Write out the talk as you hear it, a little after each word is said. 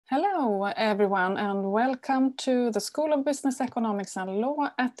Hello everyone and welcome to the School of Business Economics and Law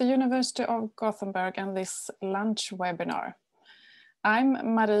at the University of Gothenburg and this lunch webinar. I'm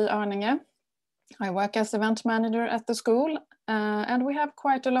Marie Arninge. I work as event manager at the school and we have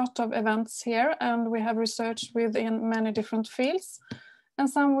quite a lot of events here and we have research within many different fields and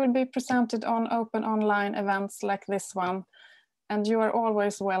some will be presented on open online events like this one, and you are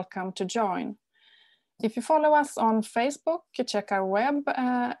always welcome to join. If you follow us on Facebook, check our web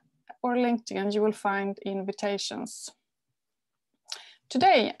or LinkedIn, you will find invitations.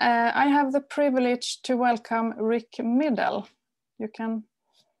 Today, I have the privilege to welcome Rick Middel.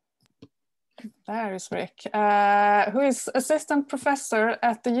 There is Rick, who is Assistant Professor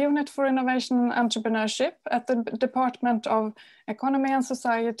at the Unit for Innovation and Entrepreneurship at the Department of Economy and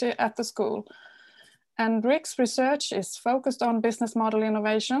Society at the school. And Rick's research is focused on business model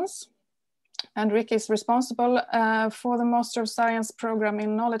innovations. And Rick is responsible for the Master of Science program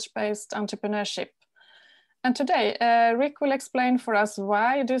in knowledge-based entrepreneurship. And today, Rick will explain for us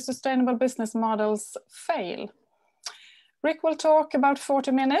why do sustainable business models fail. Rick will talk about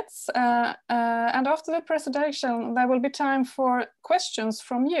 40 minutes and after the presentation, there will be time for questions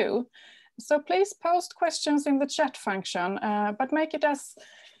from you. So please post questions in the chat function, but make it as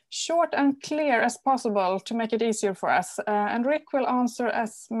short and clear as possible to make it easier for us. And Rick will answer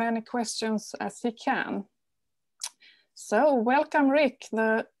as many questions as he can. So welcome, Rick.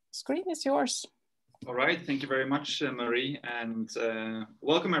 The screen is yours. All right, thank you very much, Marie, and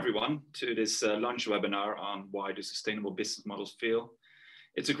welcome everyone to this lunch webinar on why do sustainable business models fail.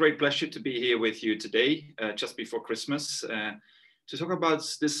 It's a great pleasure to be here with you today, just before Christmas, to talk about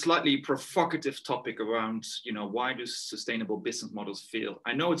this slightly provocative topic around, why do sustainable business models fail?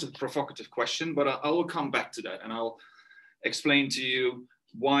 I know it's a provocative question, but I will come back to that and I'll explain to you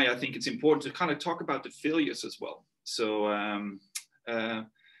why I think it's important to kind of talk about the failures as well. So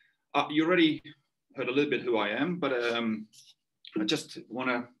you already heard a little bit who I am, but I just want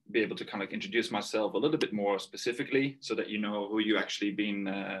to be able to kind of introduce myself a little bit more specifically so that you know who you actually been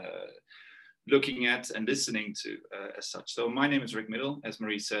looking at and listening to as such. So my name is Rick Middel, as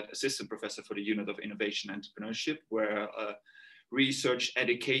Marie said, Assistant Professor for the Unit of Innovation and Entrepreneurship, where research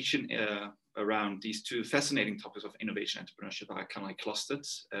education around these two fascinating topics of innovation and entrepreneurship are kind of like clustered.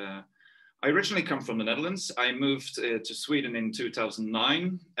 I originally come from the Netherlands. I moved to Sweden in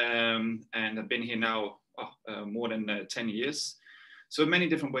 2009 and I've been here now more than 10 years. So in many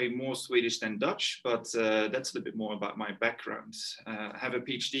different ways, more Swedish than Dutch, but that's a little bit more about my background. I have a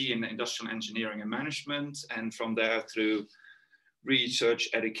PhD in industrial engineering and management, and from there through research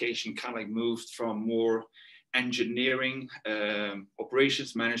education, kind of like moved from more engineering,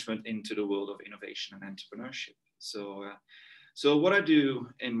 operations management into the world of innovation and entrepreneurship. So what I do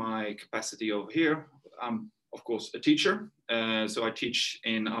in my capacity over here, I'm of course a teacher. So I teach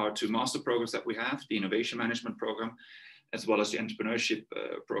in our two master programs that we have, the innovation management program, as well as the entrepreneurship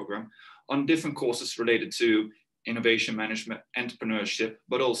program, on different courses related to innovation management, entrepreneurship,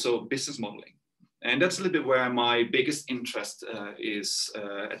 but also business modeling. And that's a little bit where my biggest interest is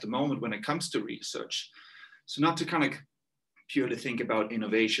at the moment when it comes to research. So not to kind of purely think about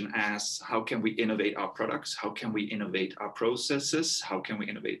innovation as how can we innovate our products, how can we innovate our processes, how can we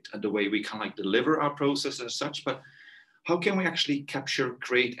innovate the way we kind of like deliver our processes as such, but how can we actually capture,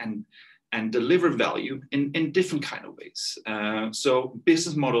 create, and deliver value in different kind of ways. So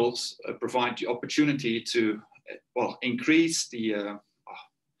business models provide the opportunity to, increase the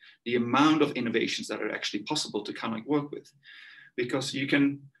amount of innovations that are actually possible to kind of like work with. Because you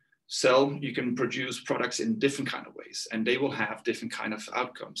can produce products in different kind of ways and they will have different kind of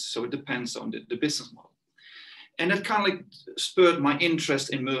outcomes. So it depends on the business model. And that kind of like spurred my interest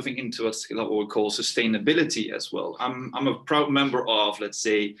in moving into what we call sustainability as well. I'm a proud member of, let's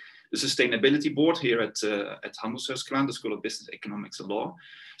say, the sustainability board here at Handelshögskolan, the School of Business Economics and Law.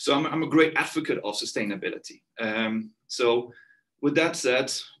 So I'm a great advocate of sustainability. So with that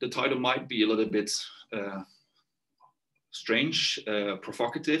said, the title might be a little bit strange,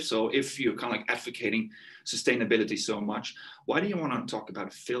 provocative. So if you're kind of like advocating sustainability so much, why do you want to talk about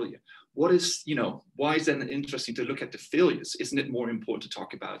a failure? What is, why is that interesting to look at the failures? Isn't it more important to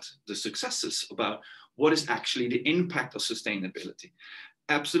talk about the successes, about what is actually the impact of sustainability?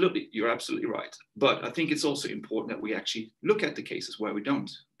 Absolutely, you're absolutely right. But I think it's also important that we actually look at the cases where we don't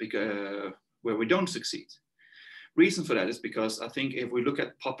succeed. Reason for that is because I think if we look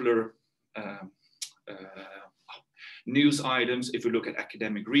at popular news items, if we look at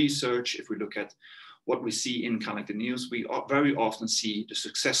academic research, if we look at what we see in kind of like the news, we very often see the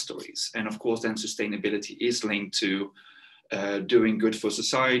success stories. And of course, then sustainability is linked to doing good for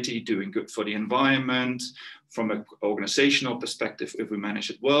society, doing good for the environment, from an organizational perspective, if we manage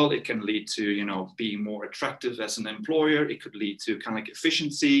it well, it can lead to, you know, being more attractive as an employer. It could lead to kind of like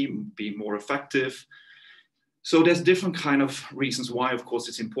efficiency, be more effective. So there's different kind of reasons why, of course,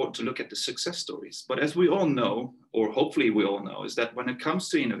 it's important to look at the success stories. But as we all know, or hopefully we all know, is that when it comes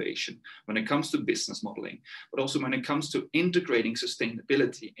to innovation, when it comes to business modeling, but also when it comes to integrating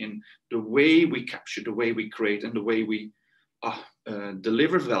sustainability in the way we capture, the way we create, and the way we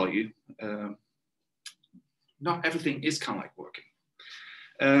deliver value, not everything is kind of like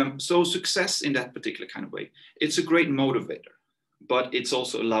working. So success in that particular kind of way, it's a great motivator, but it's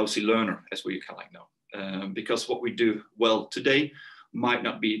also a lousy learner, as we kind of like know, because what we do well today might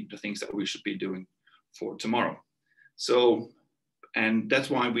not be the things that we should be doing for tomorrow. So, and that's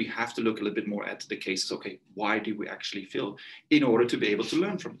why we have to look a little bit more at the cases. Okay, why do we actually fail, in order to be able to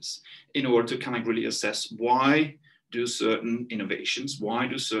learn from this, in order to kind of really assess why do certain innovations, why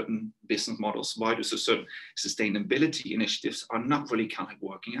do certain business models, why do certain sustainability initiatives are not really kind of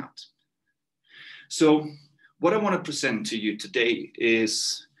working out. So what I want to present to you today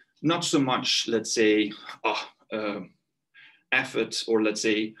is not so much, let's say, effort or let's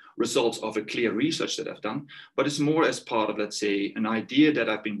say results of a clear research that I've done, but it's more as part of, let's say, an idea that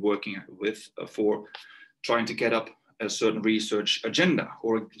I've been working with for trying to get up a certain research agenda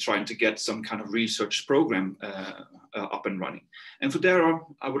or trying to get some kind of research program up and running. And for there,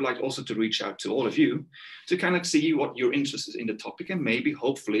 I would like also to reach out to all of you to kind of see what you're interested in the topic, and maybe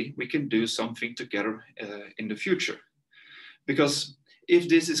hopefully we can do something together in the future. Because if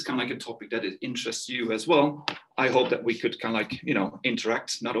this is kind of like a topic that interests you as well, I hope that we could kind of like, you know,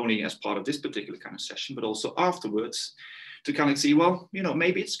 interact not only as part of this particular kind of session, but also afterwards to kind of see, well, you know,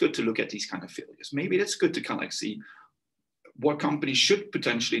 maybe it's good to look at these kind of failures. Maybe it's good to kind of like see what companies should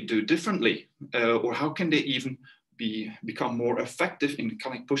potentially do differently, or how can they even become more effective in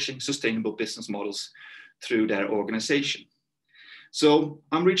kind of pushing sustainable business models through their organization. So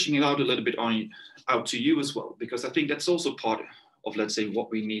I'm reaching out a little bit out to you as well, because I think that's also part of, let's say,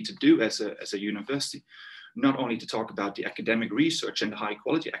 what we need to do as a university, not only to talk about the academic research and the high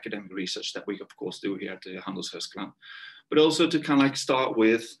quality academic research that we of course do here at the Handelshögskolan, but also to kind of like start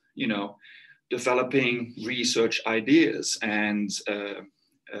with, you know, developing research ideas and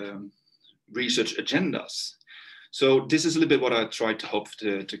research agendas. So this is a little bit what I tried to hope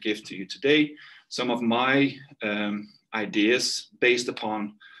to give to you today. Some of my ideas based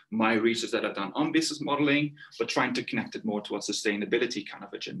upon my research that I've done on business modeling, but trying to connect it more to a sustainability kind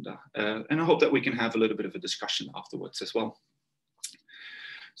of agenda. And I hope that we can have a little bit of a discussion afterwards as well.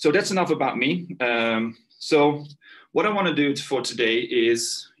 So that's enough about me. So what I want to do for today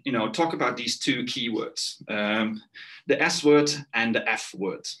is, you know, talk about these two keywords, the S word and the F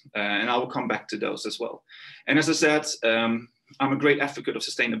word. And I will come back to those as well. And as I said, I'm a great advocate of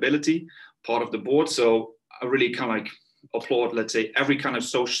sustainability, part of the board. So I really kind of like applaud, let's say, every kind of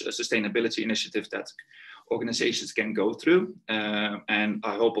social sustainability initiative that organizations can go through. And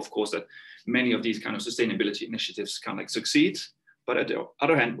I hope, of course, that many of these kind of sustainability initiatives kind of like succeed. But on the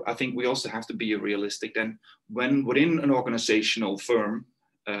other hand, I think we also have to be realistic. Then when within an organizational firm,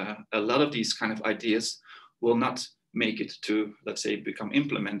 a lot of these kind of ideas will not make it to, let's say, become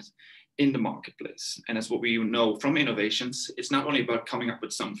implemented in the marketplace. And as what we know from innovations, it's not only about coming up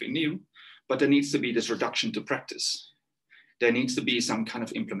with something new, but there needs to be this reduction to practice. There needs to be some kind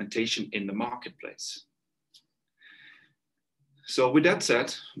of implementation in the marketplace. So with that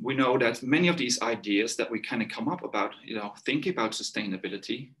said, we know that many of these ideas that we kind of come up about, you know, thinking about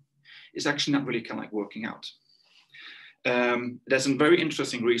sustainability is actually not really kind of like working out. There's some very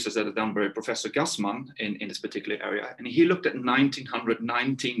interesting research that is done by Professor Gassman in this particular area. And he looked at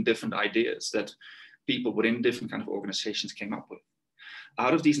 1,919 different ideas that people within different kind of organizations came up with.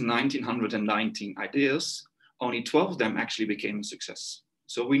 Out of these 1,919 ideas, only 12 of them actually became a success.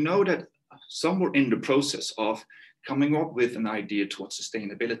 So we know that somewhere in the process of coming up with an idea towards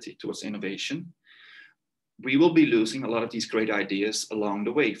sustainability, towards innovation, we will be losing a lot of these great ideas along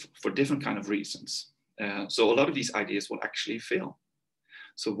the way for different kind of reasons. So a lot of these ideas will actually fail.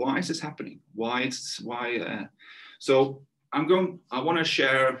 So why is this happening? So I want to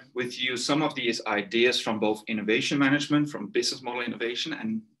share with you some of these ideas from both innovation management, from business model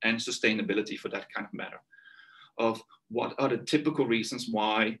innovation, and sustainability for that kind of matter, of what are the typical reasons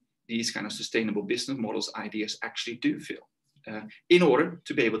why these kind of sustainable business models ideas actually do fail, in order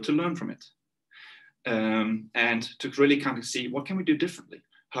to be able to learn from it. And to really kind of see what can we do differently?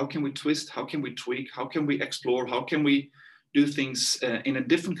 How can we twist? How can we tweak? How can we explore? How can we do things in a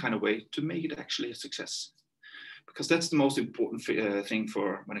different kind of way to make it actually a success? Because that's the most important thing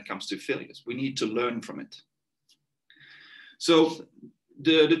for when it comes to failures. We need to learn from it. So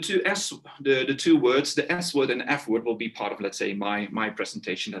the two words, the S word and the F word, will be part of, let's say, my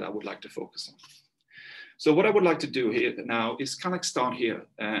presentation that I would like to focus on. So what I would like to do here now is kind of start here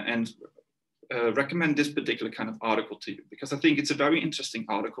and recommend this particular kind of article to you, because I think it's a very interesting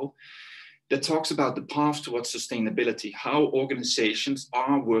article that talks about the path towards sustainability, how organizations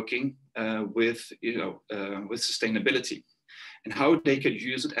are working with sustainability, and how they could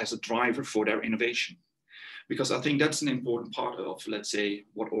use it as a driver for their innovation. Because I think that's an important part of, let's say,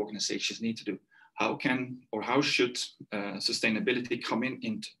 what organizations need to do. How can or how should sustainability come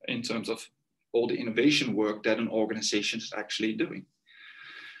in terms of all the innovation work that an organization is actually doing?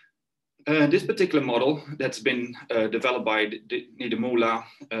 This particular model that's been developed by Middel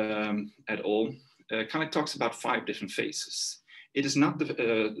et al. Kind of talks about 5 different phases. It is not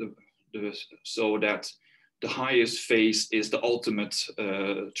so that the highest phase is the ultimate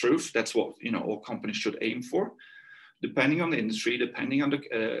truth. That's what all companies should aim for. Depending on the industry, depending on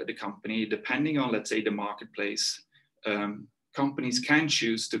the company, depending on, let's say, the marketplace, companies can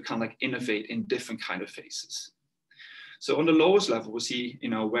choose to kind of like innovate in different kind of phases. So on the lowest level, we see,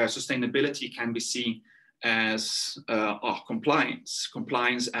 where sustainability can be seen as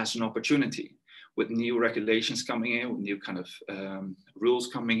compliance as an opportunity. With new regulations coming in, with new kind of rules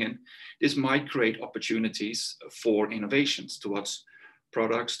coming in, this might create opportunities for innovations towards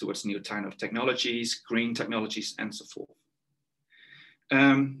products, towards new kind of technologies, green technologies, and so forth.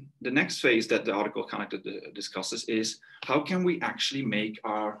 The next phase that the article kind of discusses is how can we actually make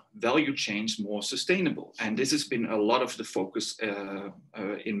our value chains more sustainable? And this has been a lot of the focus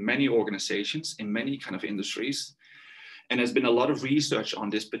in many organizations, in many kind of industries. And there's been a lot of research on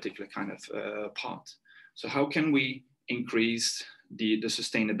this particular kind of part. So how can we increase the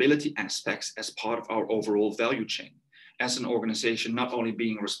sustainability aspects as part of our overall value chain? As an organization, not only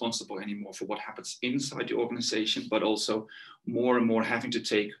being responsible anymore for what happens inside the organization, but also more and more having to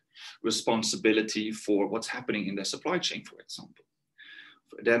take responsibility for what's happening in their supply chain, for example.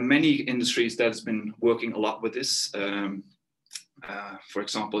 There are many industries that has been working a lot with this. For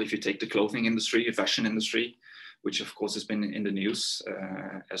example, if you take the clothing industry, the fashion industry, which of course has been in the news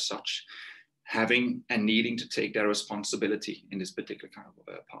as such, having and needing to take their responsibility in this particular kind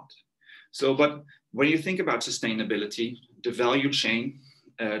of part. So, but when you think about sustainability, the value chain,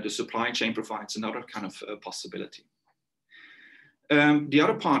 the supply chain provides another kind of possibility. The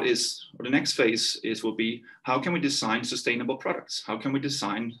other part is, or the next phase will be, how can we design sustainable products? How can we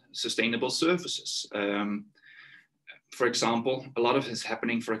design sustainable services? For example, a lot of it is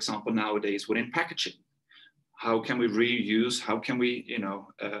happening, for example, nowadays within packaging. How can we reuse, how can we,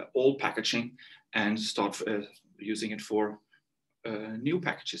 old packaging and start using it for new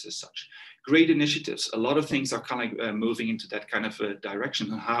packages as such. Great initiatives. A lot of things are kind of moving into that kind of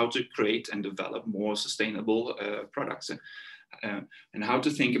direction on how to create and develop more sustainable products and how to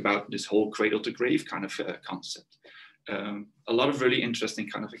think about this whole cradle to grave kind of concept. A lot of really interesting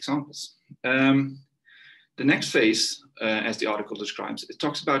kind of examples. The next phase, as the article describes, it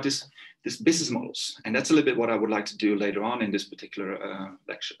talks about this business models. And that's a little bit what I would like to do later on in this particular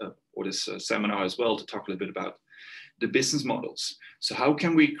lecture or this seminar as well, to talk a little bit about the business models. So how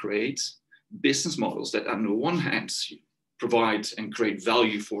can we create business models that on the one hand provide and create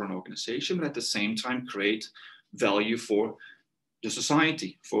value for an organization, but at the same time create value for the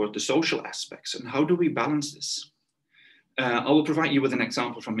society, for the social aspects, and how do we balance this? I will provide you with an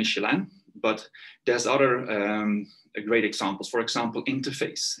example from Michelin, but there's other great examples. For example,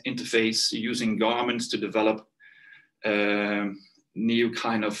 Interface using garments to develop new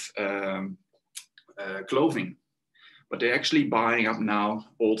kind of clothing. But they're actually buying up now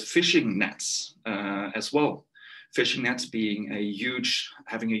old fishing nets as well. Fishing nets being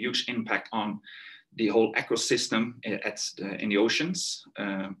having a huge impact on the whole ecosystem in the oceans.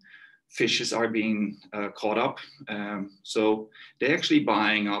 Fishes are being caught up. So they're actually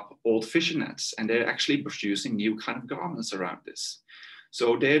buying up old fishing nets and they're actually producing new kind of garments around this.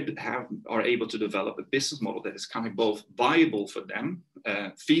 So they are able to develop a business model that is kind of both viable for them,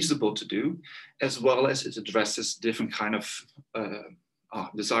 feasible to do, as well as it addresses different kind of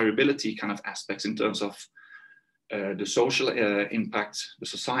desirability kind of aspects in terms of the social impact, the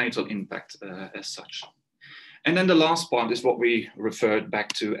societal impact as such. And then the last part is what we referred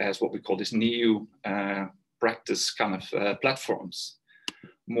back to as what we call this new practice kind of platforms,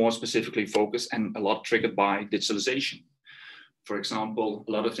 more specifically focused and a lot triggered by digitalization. For example,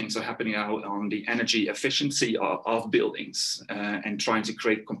 a lot of things are happening now on the energy efficiency of buildings and trying to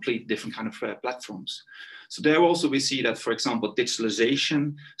create complete different kind of platforms. So there also we see that, for example,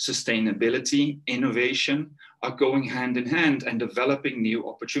 digitalization, sustainability, innovation are going hand in hand and developing new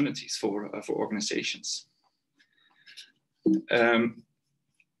opportunities for organizations.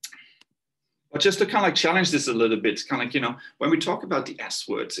 But just to kind of like challenge this a little bit, kind of like, you know, when we talk about the S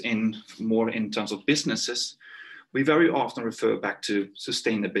words in terms of businesses, we very often refer back to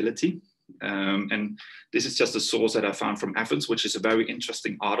sustainability. And this is just a source that I found from Athens, which is a very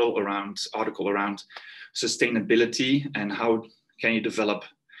interesting article around sustainability and how can you develop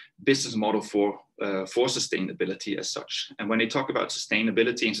business model for sustainability as such. And when they talk about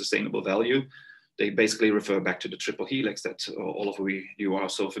sustainability and sustainable value, they basically refer back to the triple helix that all of you are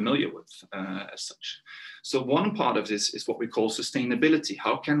so familiar with as such. So one part of this is what we call sustainability.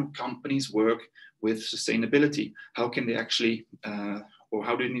 How can companies work with sustainability? How can they actually, or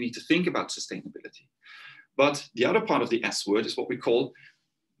how do they need to think about sustainability? But the other part of the S word is what we call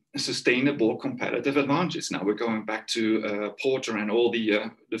sustainable competitive advantage. Now we're going back to Porter and all the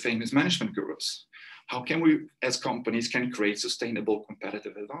famous management gurus. How can we, as companies, can create sustainable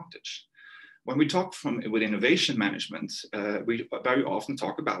competitive advantage? When we talk with innovation management, we very often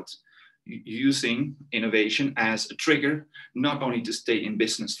talk about using innovation as a trigger, not only to stay in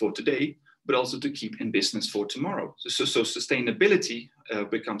business for today, but also to keep in business for tomorrow. So sustainability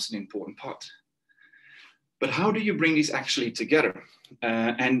becomes an important part. But how do you bring these actually together?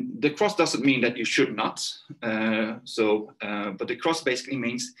 And the cross doesn't mean that you should not. But the cross basically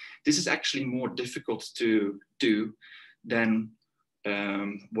means this is actually more difficult to do than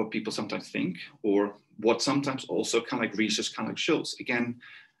what people sometimes think, or what sometimes also kind of like research kind of like shows. Again,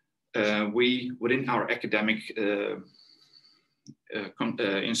 we within our academic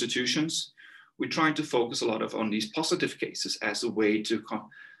institutions, we try to focus a lot on these positive cases as a way to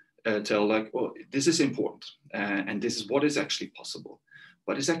tell like, oh, this is important and this is what is actually possible,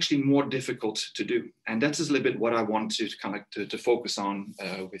 but it's actually more difficult to do. And that's a little bit what I want to kind of to focus on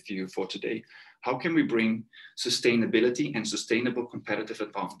with you for today. How can we bring sustainability and sustainable competitive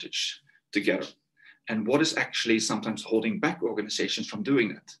advantage together? And what is actually sometimes holding back organizations from doing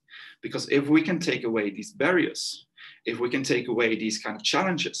that? Because if we can take away these barriers, if we can take away these kind of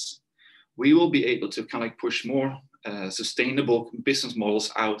challenges, we will be able to kind of like push more sustainable business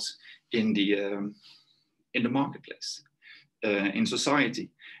models out in the marketplace, in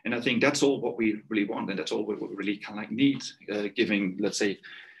society. And I think that's all what we really want, and that's all we really kind of like need, given, let's say,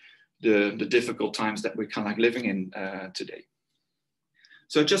 the difficult times that we're kind of like living in today.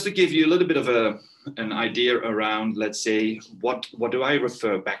 So just to give you a little bit of an idea around, let's say, what do I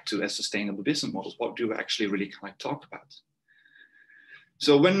refer back to as sustainable business models? What do I actually really kind of like talk about?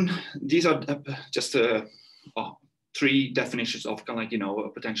 So when these are just three definitions of kind of like, you know, a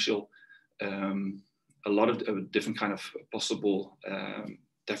potential, a lot of different kind of possible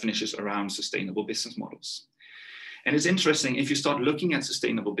definitions around sustainable business models. And it's interesting, if you start looking at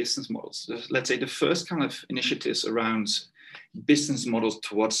sustainable business models, let's say the first kind of initiatives around business models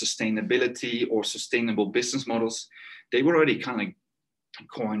towards sustainability or sustainable business models, they were already kind of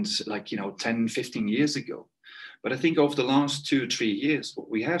coined like, you know, 10, 15 years ago. But I think over the last 2-3 years, what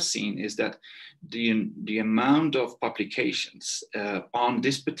we have seen is that the amount of publications on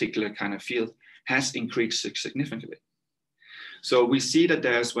this particular kind of field has increased significantly. So we see that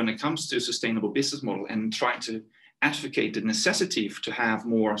there's, when it comes to sustainable business model and trying to advocate the necessity to have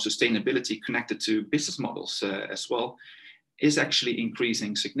more sustainability connected to business models as well, is actually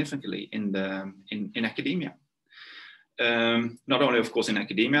increasing significantly in academia. Not only, of course, in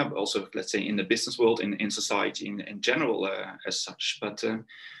academia, but also, let's say, in the business world, in society in general as such.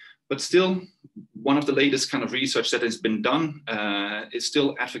 But still, one of the latest kind of research that has been done is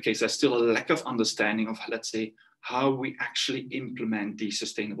still advocates there's still a lack of understanding of, let's say, how we actually implement these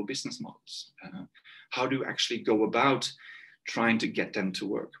sustainable business models. How do we actually go about trying to get them to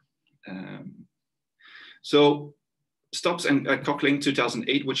work? So Stubbs and Cochling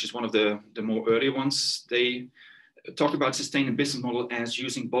 2008, which is one of the more earlier ones, they talk about sustainable business model as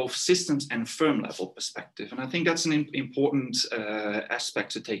using both systems and firm level perspective. And I think that's an important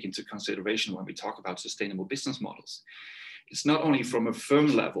aspect to take into consideration when we talk about sustainable business models. It's not only from a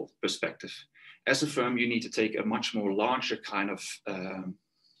firm level perspective. As a firm, you need to take a much more larger kind of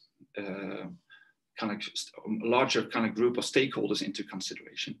larger kind of group of stakeholders into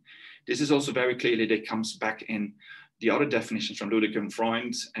consideration. This is also very clearly that comes back in the other definitions from Ludwig and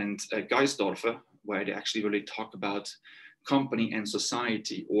Freund and Geisdorfer, where they actually really talk about company and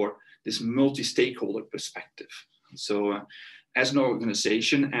society, or this multi-stakeholder perspective. So as an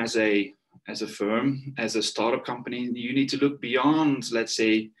organization, as a firm, as a startup company, you need to look beyond, let's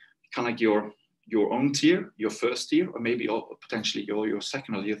say, kind of like your own tier, your first tier, or maybe potentially your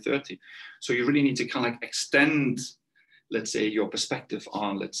second or your third tier. So you really need to kind of like extend, let's say, your perspective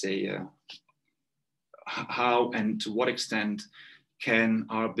on, let's say, how and to what extent can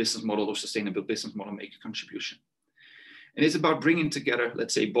our business model or sustainable business model make a contribution. And it's about bringing together,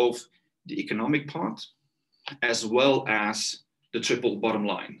 let's say, both the economic part, as well as the triple bottom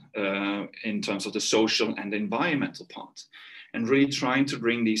line in terms of the social and the environmental part, and really trying to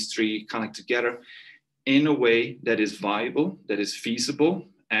bring these three kind of together in a way that is viable, that is feasible,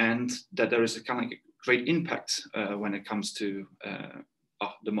 and that there is a kind of great impact when it comes to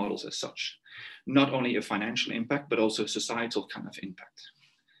the models as such. Not only a financial impact, but also a societal kind of impact.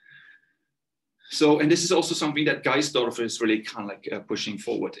 So, and this is also something that Geisdorfer is really kind of like pushing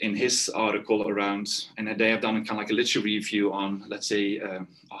forward in his article around, and they have done a kind of like a literature review on, let's say,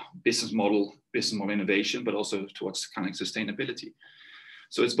 business model innovation, but also towards kind of sustainability.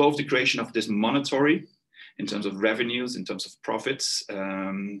 So it's both the creation of this monetary, in terms of revenues, in terms of profits,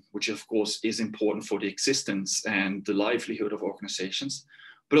 which of course is important for the existence and the livelihood of organizations,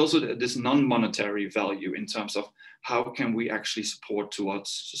 but also this non-monetary value in terms of how can we actually support towards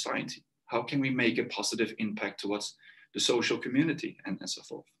society? How can we make a positive impact towards the social community and so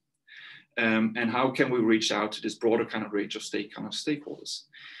forth? And how can we reach out to this broader kind of range of stakeholders?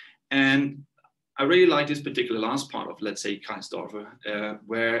 And I really like this particular last part of, let's say, Geisdorfer,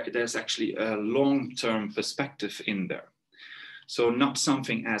 where there's actually a long-term perspective in there. So not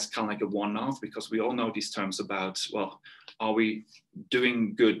something as kind of like a one-off, because we all know these terms about, well, are we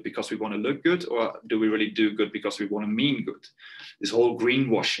doing good because we want to look good, or do we really do good because we want to mean good? This whole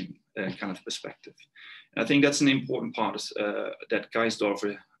greenwashing kind of perspective. And I think that's an important part that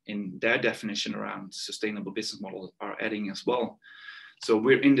Geisdorfer, in their definition around sustainable business models, are adding as well. So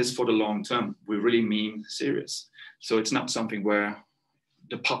we're in this for the long term. We really mean serious. So it's not something where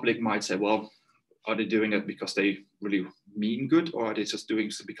the public might say, well, are they doing it because they really mean good, or are they just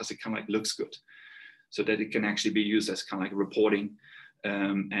doing so because it kind of like looks good? So that it can actually be used as kind of like reporting,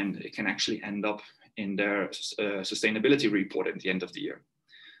 and it can actually end up in their sustainability report at the end of the year.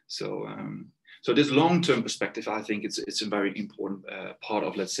 So, so this long-term perspective, I think it's a very important part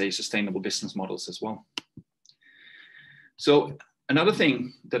of, let's say, sustainable business models as well. So another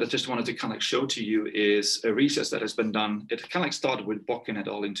thing that I just wanted to kind of show to you is a research that has been done. It kind of like started with Bocken et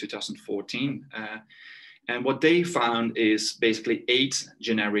al. In 2014. And what they found is basically 8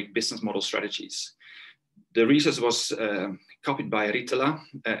 generic business model strategies. The research was copied by Rittela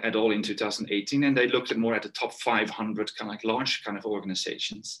et al. In 2018, and they looked at more at the top 500 kind of like large kind of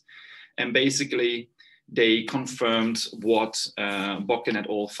organizations. And basically they confirmed what Bocken et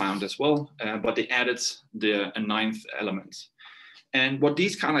al. Found as well, but they added a 9th element. And what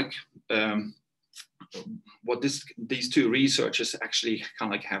these kind of these two researchers actually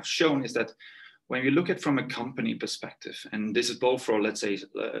kind of like have shown is that when you look at from a company perspective, and this is both for, let's say,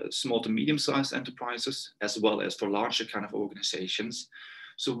 small to medium-sized enterprises, as well as for larger kind of organizations.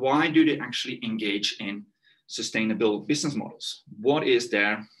 So why do they actually engage in sustainable business models? What is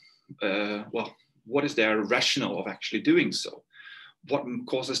their, what is their rationale of actually doing so? What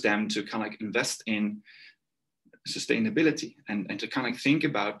causes them to kind of like invest in sustainability and to kind of think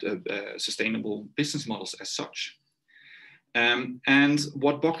about sustainable business models as such? And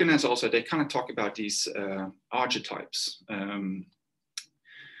what Bocken has also, they kind of talk about these archetypes. And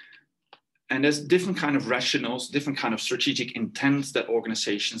there's different kind of rationales, different kind of strategic intents that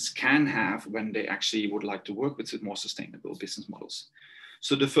organizations can have when they actually would like to work with more sustainable business models.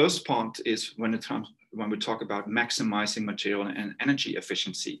 So the first part is when we talk about maximizing material and energy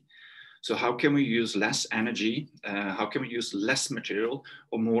efficiency. So how can we use less energy? How can we use less material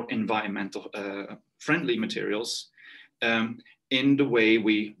or more environmental friendly materials in the way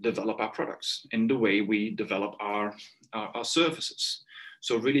we develop our products, in the way we develop our services?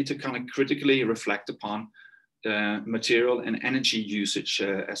 So really to kind of critically reflect upon the material and energy usage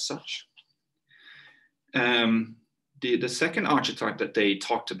as such. The second archetype that they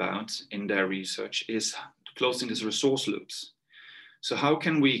talked about in their research is closing these resource loops. So how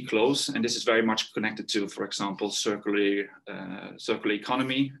can we close, and this is very much connected to, for example, circular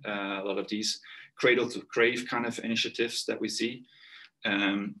economy, a lot of these cradle to grave kind of initiatives that we see.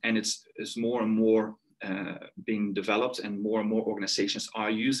 And it's more and more being developed, and more organizations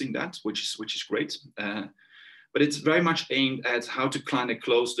are using that, which is great. But it's very much aimed at how to kind of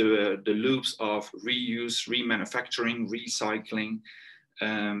close the loops of reuse, remanufacturing, recycling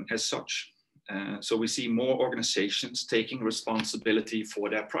as such. So we see more organizations taking responsibility for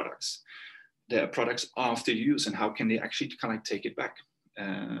their products after use, and how can they actually kind of take it back,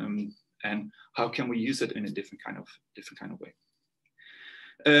 and how can we use it in a different kind of way.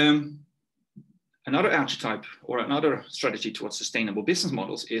 Another archetype or another strategy towards sustainable business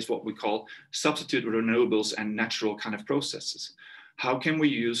models is what we call substitute renewables and natural kind of processes. How can we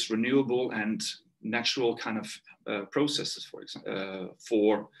use renewable and natural kind of processes, for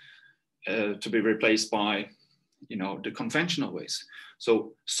example, to be replaced by the conventional ways.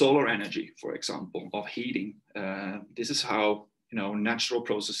 So solar energy, for example, of heating. This is how natural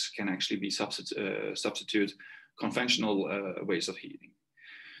processes can actually be substitute conventional ways of heating.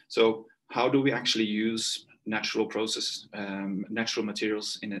 So how do we actually use natural processes, natural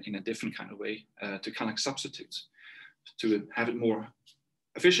materials in a different kind of way to kind of substitute, to have it more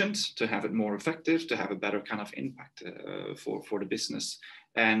efficient, to have it more effective, to have a better kind of impact for the business,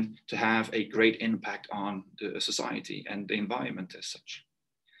 and to have a great impact on the society and the environment as such.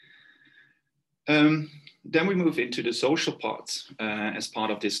 Then we move into the social parts as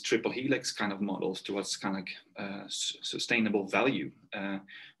part of this triple helix kind of models towards kind of sustainable value.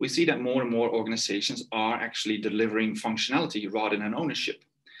 We see that more and more organizations are actually delivering functionality rather than ownership.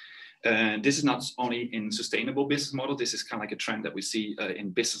 This is not only in sustainable business model, this is kind of like a trend that we see in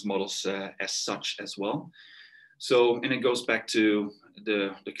business models as such as well. So, and it goes back to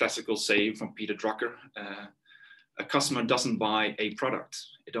the classical saying from Peter Drucker, a customer doesn't buy a product,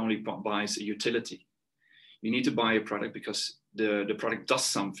 it only buys a utility. You need to buy a product because the product does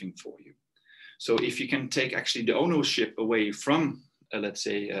something for you. So if you can take actually the ownership away from, let's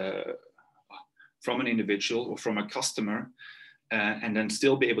say, from an individual or from a customer, and then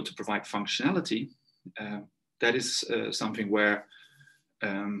still be able to provide functionality, that is something where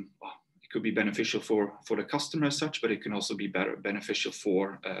it could be beneficial for the customer as such, but it can also be beneficial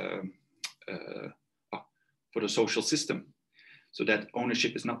for the social system. So that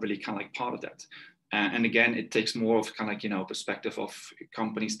ownership is not really kind of like part of that. And again, it takes more of kind of like, perspective of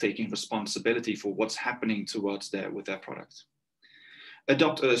companies taking responsibility for what's happening towards with their product.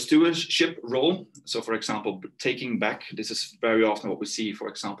 Adopt a stewardship role. So for example, taking back, this is very often what we see, for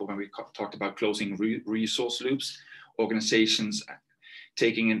example, when we talked about closing resource loops, organizations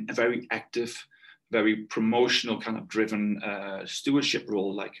taking a very active, very promotional kind of driven stewardship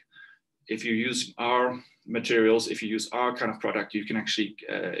role. Like if you use our materials, if you use our kind of product, you can actually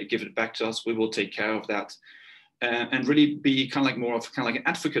give it back to us. We will take care of that, and really be kind of like more of kind of like an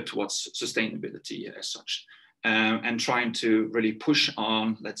advocate towards sustainability as such, and trying to really push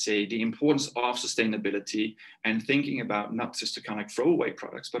on, let's say, the importance of sustainability and thinking about not just to kind of like throw away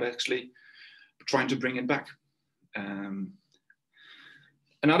products, but actually trying to bring it back.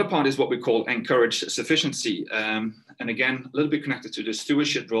 Another part is what we call encourage sufficiency, and again, a little bit connected to the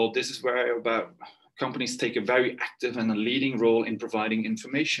stewardship role. This is where about companies take a very active and a leading role in providing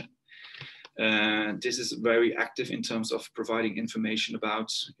information. This is very active in terms of providing information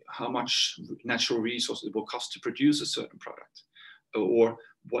about how much natural resources it will cost to produce a certain product, or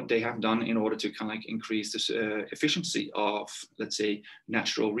what they have done in order to kind of like increase this efficiency of, let's say,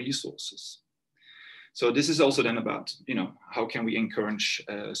 natural resources. So this is also then about, how can we encourage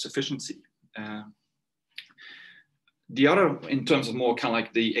sufficiency? The other, in terms of more kind of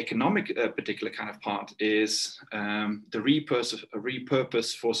like the economic particular kind of part, is the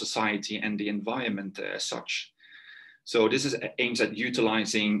repurpose for society and the environment as such. So this is aims at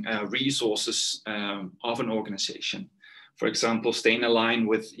utilizing resources of an organization. For example, staying aligned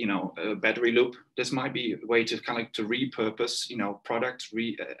with, a battery loop. This might be a way to kind of like to repurpose, products,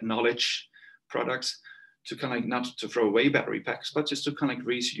 knowledge products, to kind of like not to throw away battery packs, but just to kind of like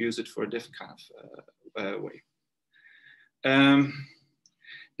reuse it for a different kind of way.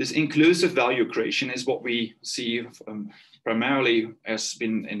 This inclusive value creation is what we see primarily has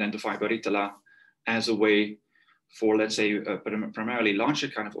been identified by Ritala as a way for, let's say, primarily larger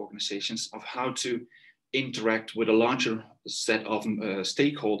kind of organizations of how to interact with a larger set of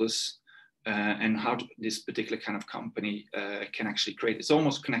stakeholders, and how this particular kind of company can actually create. It's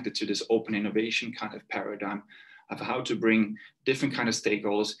almost connected to this open innovation kind of paradigm of how to bring different kind of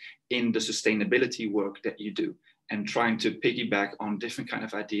stakeholders in the sustainability work that you do, and trying to piggyback on different kind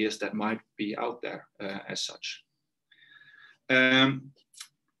of ideas that might be out there as such.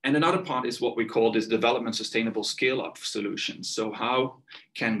 And another part is what we call this development sustainable scale-up solutions. So how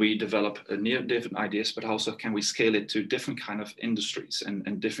can we develop different ideas, but also can we scale it to different kind of industries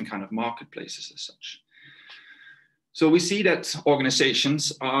and different kind of marketplaces as such? So we see that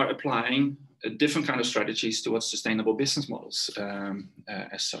organizations are applying different kind of strategies towards sustainable business models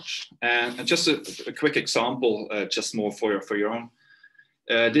as such. And just a quick example, just more for your own.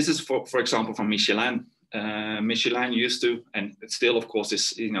 This is for example from Michelin. Michelin used to, and it still of course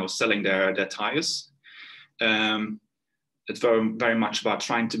is, selling their tires. It's very much about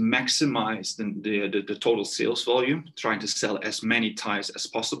trying to maximize the total sales volume, trying to sell as many tires as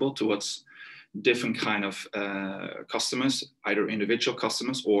possible towards different kind of customers, either individual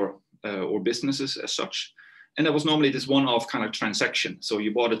customers or businesses as such. And that was normally this one-off kind of transaction. So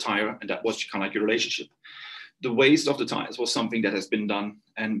you bought a tire and that was kind of like your relationship. the waste of the tires was something that has been done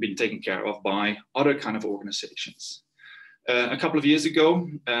and been taken care of by other kind of organizations. A couple of years ago,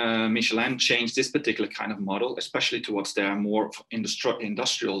 Michelin changed this particular kind of model, especially towards their more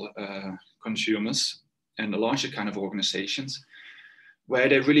industrial consumers and the larger kind of organizations, where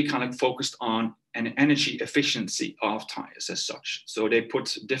they really kind of focused on an energy efficiency of tires as such. So they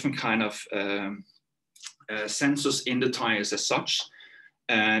put different kind of sensors in the tires as such,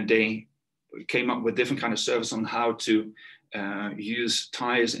 and they came up with different kind of service on how to use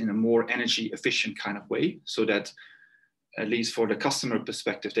tires in a more energy efficient kind of way, so that at least for the customer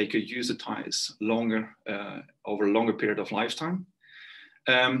perspective, they could use the tires longer over a longer period of lifetime.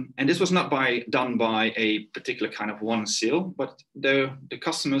 And this was not done by a particular kind of one sale, but the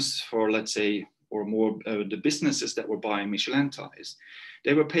customers for, let's say, or more the businesses that were buying Michelin tires,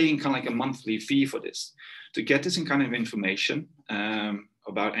 they were paying kind of like a monthly fee for this, to get this kind of information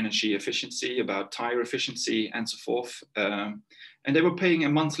about energy efficiency, about tire efficiency, and so forth. And they were paying a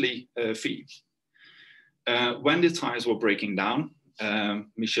monthly fee. When the tires were breaking down,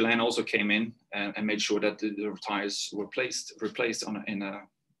 Michelin also came in and made sure that the tires were replaced in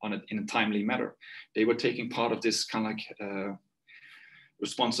a timely manner. They were taking part of this kind of like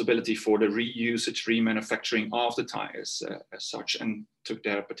responsibility for the reusage, remanufacturing of the tires as such, and took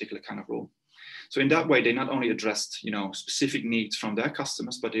their particular kind of role. So in that way, they not only addressed, you know, specific needs from their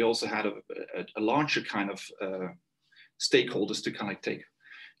customers, but they also had a larger kind of stakeholders to kind of take.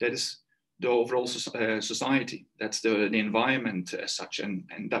 That is the overall society, that's the environment as such, and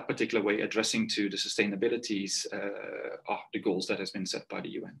that particular way addressing to the sustainabilities the goals that has been set by the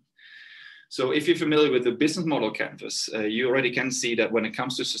UN. So if you're familiar with the business model canvas, you already can see that when it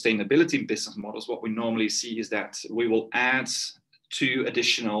comes to sustainability in business models, what we normally see is that we will add 2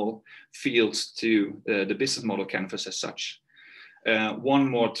 additional fields to the business model canvas as such. One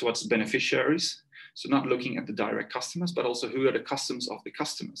more towards beneficiaries. So not looking at the direct customers, but also who are the customers of the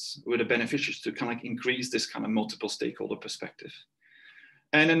customers, who are the beneficiaries, to kind of like increase this kind of multiple stakeholder perspective.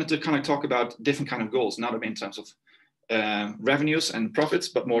 And then to kind of talk about different kind of goals, not in terms of revenues and profits,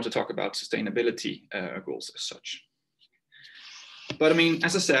 but more to talk about sustainability goals as such. But I mean,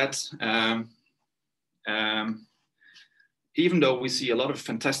 as I said, even though we see a lot of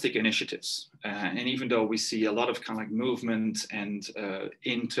fantastic initiatives, and even though we see a lot of kind of like movement and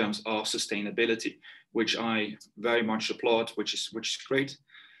in terms of sustainability, which I very much applaud, which is great,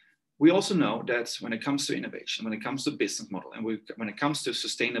 we also know that when it comes to innovation, when it comes to business model, and when it comes to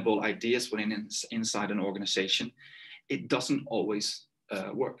sustainable ideas inside an organization, it doesn't always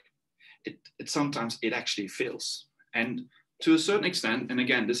work. Sometimes it actually fails. And to a certain extent, and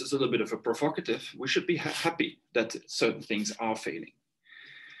again, this is a little bit of a provocative, we should be happy that certain things are failing.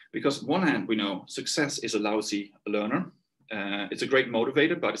 Because on one hand, we know success is a lousy learner. It's a great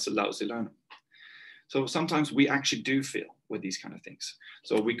motivator, but it's a lousy learner. So sometimes we actually do fail with these kind of things.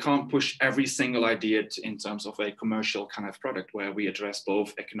 So we can't push every single idea in terms of a commercial kind of product where we address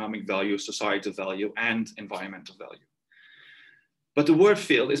both economic value, societal value, and environmental value. But the word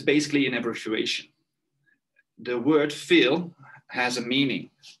fail is basically an abbreviation. The word fail has a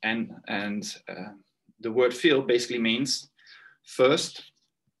meaning, and the word fail basically means first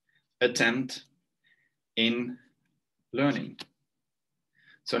attempt in learning.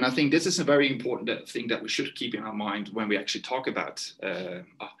 So, and I think this is a very important thing that we should keep in our mind when we actually talk about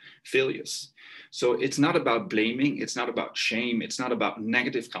failures. So it's not about blaming, it's not about shame, it's not about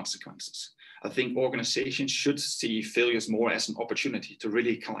negative consequences. I think organizations should see failures more as an opportunity to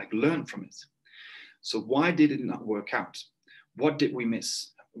really kind of like learn from it. So why did it not work out? What did we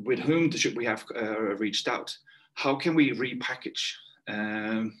miss? With whom should we have reached out? How can we repackage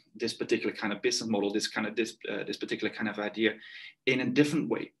this particular kind of business model, this particular kind of idea in a different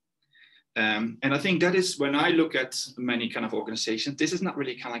way? And I think that is when I look at many kind of organizations, this is not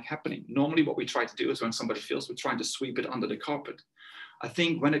really kind of like happening. Normally what we try to do is when somebody fails, we're trying to sweep it under the carpet. I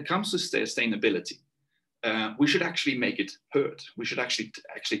think when it comes to sustainability, we should actually make it heard. We should actually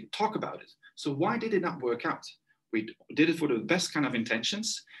talk about it. So why did it not work out? We did it for the best kind of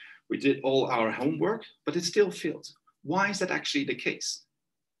intentions. We did all our homework, but it still failed. Why is that actually the case?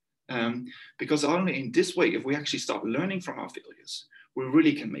 Because only in this way, if we actually start learning from our failures, we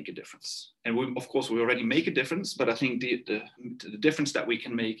really can make a difference. And of course, we already make a difference, but I think the difference that we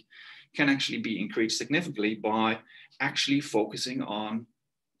can make can actually be increased significantly by actually focusing on,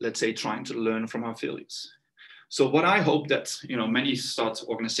 let's say, trying to learn from our failures. So what I hope that many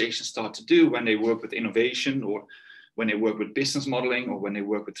organizations start to do when they work with innovation, or when they work with business modeling, or when they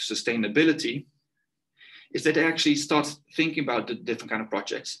work with sustainability, is that they actually start thinking about the different kind of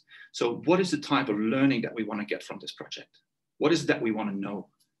projects. So what is the type of learning that we want to get from this project? What is it that we want to know?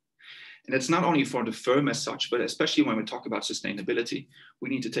 And it's not only for the firm as such, but especially when we talk about sustainability, we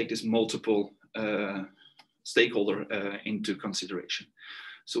need to take this multiple stakeholder into consideration.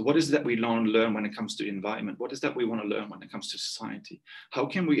 So what is that we learn when it comes to environment? What is that we want to learn when it comes to society? How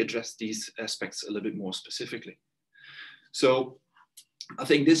can we address these aspects a little bit more specifically? So I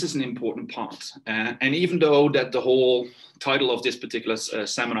think this is an important part. And even though that the whole title of this particular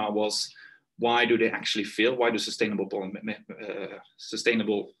seminar was, why do they actually fail? Why do sustainable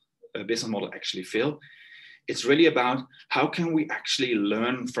business model actually fail? It's really about how can we actually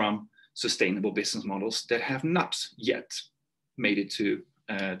learn from sustainable business models that have not yet made it to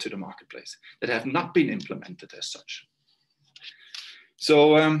the marketplace, that have not been implemented as such.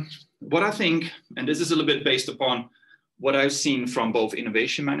 So what I think, and this is a little bit based upon what I've seen from both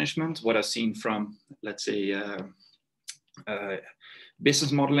innovation management, what I've seen from, let's say,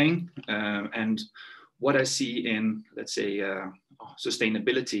 business modeling, and what I see in, let's say,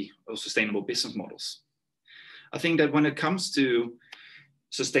 sustainability or sustainable business models. I think that when it comes to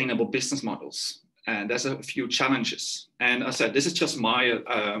sustainable business models, and there's a few challenges. And I said, this is just my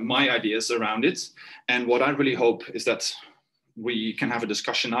ideas around it. And what I really hope is that we can have a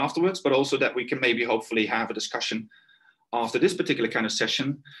discussion afterwards, but also that we can maybe hopefully have a discussion after this particular kind of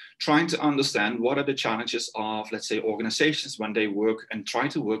session, trying to understand what are the challenges of, let's say, organizations when they work and try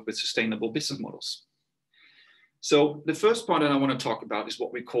to work with sustainable business models. So the first part that I want to talk about is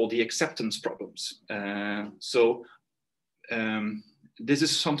what we call the acceptance problems. This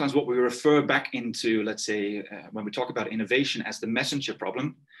is sometimes what we refer back into, let's say, when we talk about innovation as the messenger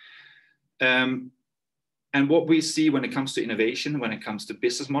problem. And what we see when it comes to innovation, when it comes to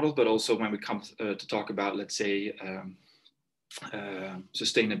business models, but also when we come to talk about, let's say,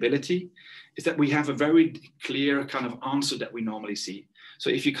 sustainability, is that we have a very clear kind of answer that we normally see. So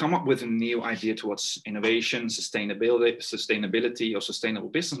if you come up with a new idea towards innovation, sustainability or sustainable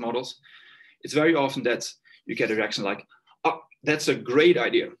business models, it's very often that you get a reaction like, oh, that's a great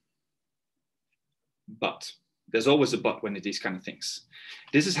idea. But there's always a but when these kind of things.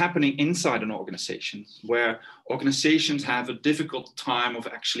 This is happening inside an organization where organizations have a difficult time of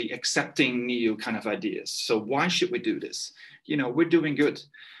actually accepting new kind of ideas. So why should we do this? You know, we're doing good.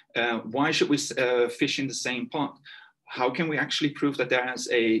 Why should we fish in the same pond? How can we actually prove that there is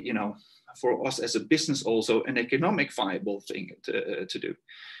a, you know, for us as a business also an economic viable thing to do?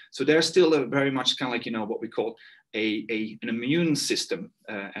 So there's still a very much kind of like, you know, what we call an immune system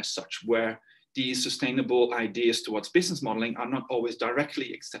as such, where these sustainable ideas towards business modeling are not always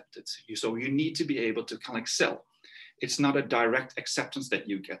directly accepted. So you need to be able to kind of like sell. It's not a direct acceptance that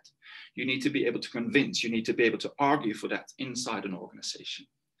you get. You need to be able to convince, you need to be able to argue for that inside an organization.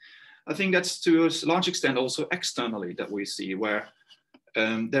 I think that's to a large extent also externally that we see where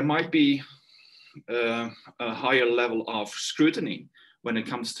there might be a higher level of scrutiny when it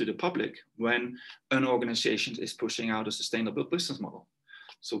comes to the public, when an organization is pushing out a sustainable business model.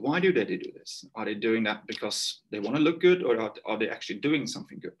 So why do they do this? Are they doing that because they want to look good, or are they actually doing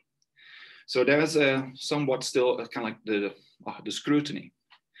something good? So there's somewhat still kind of like the scrutiny.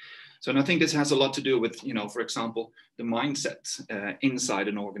 So and I think this has a lot to do with, you know, for example, the mindset inside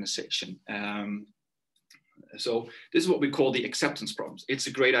an organization. So this is what we call the acceptance problems. It's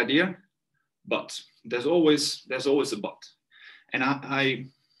a great idea, but there's always a but. And I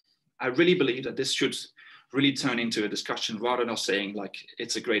really believe that this should really turn into a discussion rather than saying like,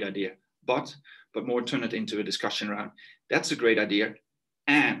 it's a great idea, but more turn it into a discussion around, that's a great idea.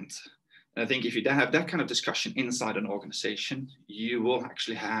 And I think if you have that kind of discussion inside an organization, you will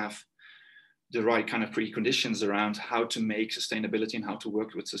actually have the right kind of preconditions around how to make sustainability and how to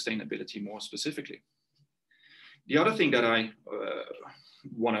work with sustainability more specifically. The other thing that I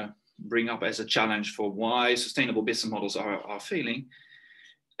want to bring up as a challenge for why sustainable business models are failing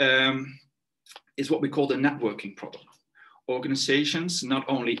is what we call the networking problem. Organizations, not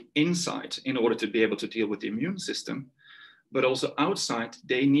only inside in order to be able to deal with the immune system, but also outside,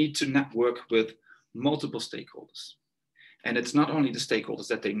 they need to network with multiple stakeholders. And it's not only the stakeholders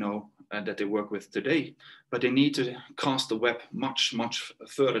that they know that they work with today, but they need to cast the web much, much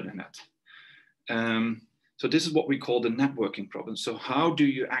further than that. So this is what we call the networking problem. So how do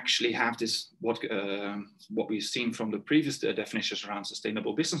you actually have this, what we've seen from the previous definitions around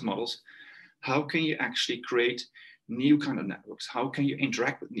sustainable business models, how can you actually create new kind of networks? How can you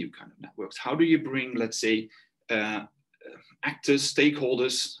interact with new kind of networks? How do you bring, let's say, actors,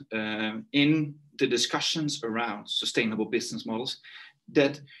 stakeholders in the discussions around sustainable business models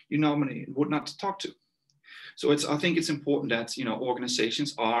that you normally would not talk to? So I think it's important that, you know,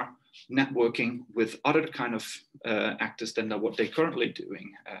 organizations are networking with other kind of actors than what they're currently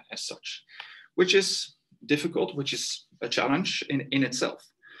doing as such, which is difficult, which is a challenge in itself.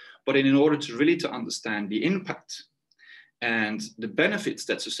 But in order to really to understand the impact and the benefits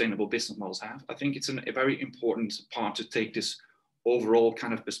that sustainable business models have, I think it's a very important part to take this overall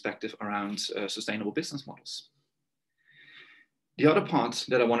kind of perspective around sustainable business models. The other part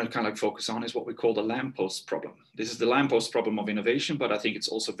that I want to kind of focus on is what we call the lamppost problem. This is the lamppost problem of innovation, but I think it's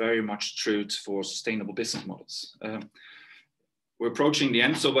also very much true for sustainable business models. We're approaching the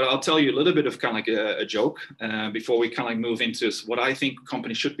end, so but I'll tell you a little bit of kind of like a joke before we kind of like move into what I think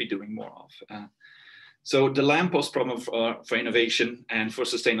companies should be doing more of. So the lamppost problem for innovation and for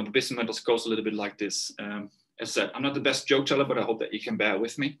sustainable business models goes a little bit like this. As I said, I'm not the best joke teller, but I hope that you can bear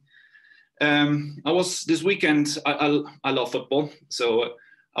with me. I was this weekend, I love football. So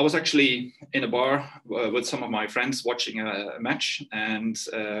I was actually in a bar with some of my friends watching a match. And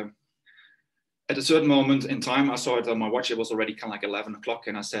at a certain moment in time, I saw it on my watch. It was already kind of like 11 o'clock.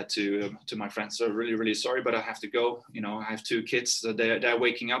 And I said to my friends, so really, really sorry, but I have to go. You know, I have 2 kids. They're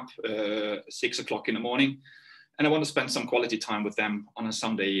waking up 6 o'clock in the morning. And I want to spend some quality time with them on a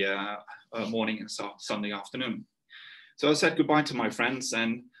Sunday morning and Sunday afternoon. So I said goodbye to my friends.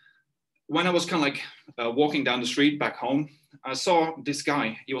 And when I was kind of like walking down the street back home, I saw this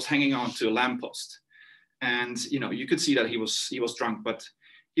guy. He was hanging on to a lamppost, and you know, you could see that he was drunk, but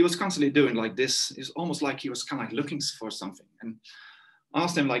he was constantly doing like this. It's almost like he was kind of like looking for something. And I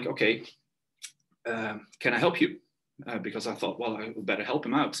asked him like, okay, can I help you? Because I thought, well, I would better help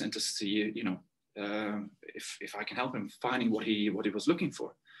him out and to see, you know, if I can help him finding what he was looking for.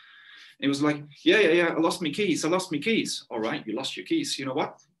 And he was like, yeah, I lost my keys. All right, you lost your keys. You know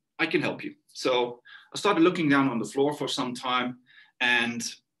what? I can help you. So I started looking down on the floor for some time, and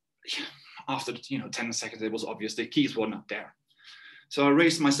after 10 seconds, it was obvious the keys were not there. So I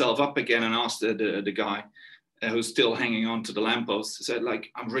raised myself up again and asked the guy who's still hanging on to the lamppost. I said, like,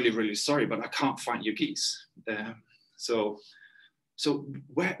 I'm really, really sorry, but I can't find your keys. So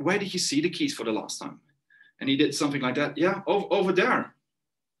where did you see the keys for the last time? And he did something like that. Yeah, over there.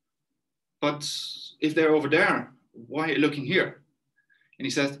 But if they're over there, why are you looking here? And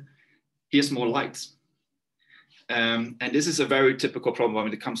he said, here's more light. And this is a very typical problem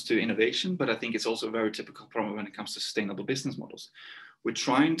when it comes to innovation, but I think it's also a very typical problem when it comes to sustainable business models. We're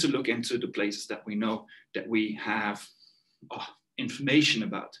trying to look into the places that we know that we have information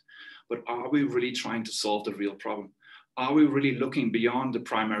about, but are we really trying to solve the real problem? Are we really looking beyond the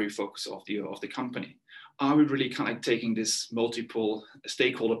primary focus of the company? Are we really kind of like taking this multiple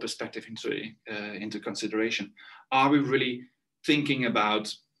stakeholder perspective into consideration? Are we really thinking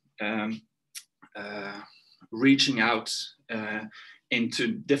about reaching out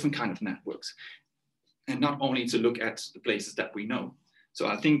into different kind of networks, and not only to look at the places that we know? So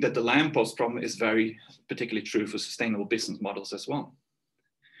I think that the lamppost problem is very particularly true for sustainable business models as well.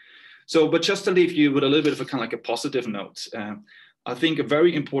 So, but just to leave you with a little bit of a kind of like a positive note, I think a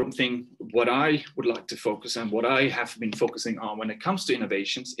very important thing, what I would like to focus on, what I have been focusing on when it comes to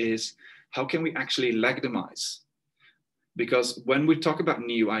innovations is how can we actually legitimize? Because when we talk about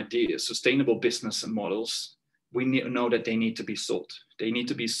new ideas, sustainable business models, we know that they need to be sold. They need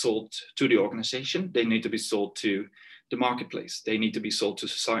to be sold to the organization. They need to be sold to the marketplace. They need to be sold to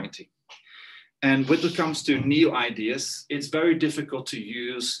society. And when it comes to new ideas, it's very difficult to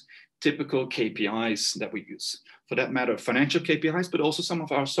use typical KPIs that we use. For that matter, financial KPIs, but also some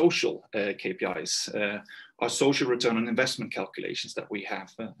of our social KPIs, our social return on investment calculations that we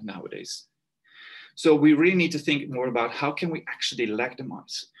have nowadays. So we really need to think more about how can we actually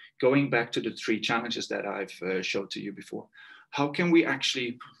legitimize, going back to the 3 challenges that I've showed to you before. How can we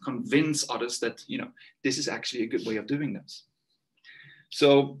actually convince others that, you know, this is actually a good way of doing this?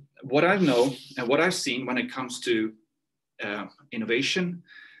 So what I know and what I've seen when it comes to innovation,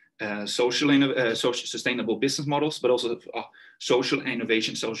 social sustainable business models, but also social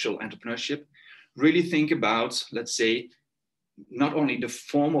innovation, social entrepreneurship, really think about, let's say, not only the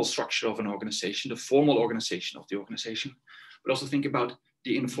formal structure of an organization, the formal organization of the organization, but also think about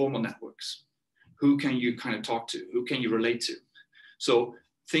the informal networks. Who can you kind of talk to? Who can you relate to? So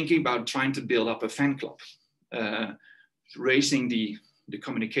thinking about trying to build up a fan club, raising the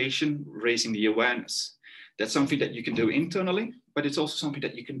communication, raising the awareness. That's something that you can do internally, but it's also something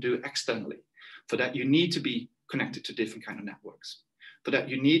that you can do externally. For that, you need to be connected to different kind of networks. For that,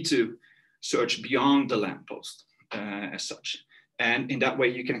 you need to search beyond the lamppost as such. And in that way,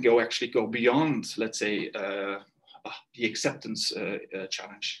 you can actually go beyond, let's say, the acceptance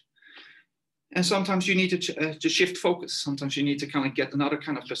challenge. And sometimes you need to shift focus. Sometimes you need to kind of get another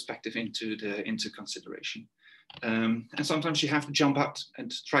kind of perspective into consideration. And sometimes you have to jump out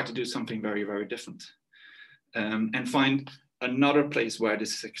and try to do something very, very different. And find another place where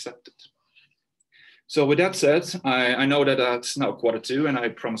this is accepted. So with that said, I know that it's now 1:45 and I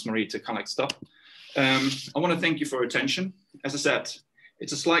promised Marie to kind of stop. I want to thank you for your attention. As I said,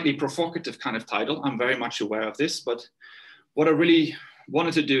 it's a slightly provocative kind of title. I'm very much aware of this, but what I really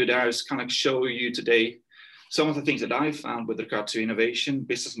wanted to do there is kind of show you today some of the things that I found with regard to innovation,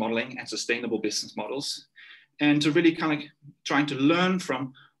 business modeling, and sustainable business models, and to really kind of trying to learn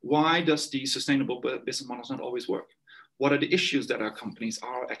from why does these sustainable business models not always work? What are the issues that our companies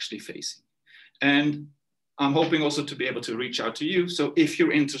are actually facing? And I'm hoping also to be able to reach out to you. So if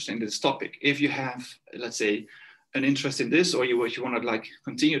you're interested in this topic, if you have, let's say, an interest in this, or you want to like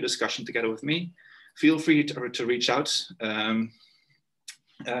continue discussion together with me, feel free to reach out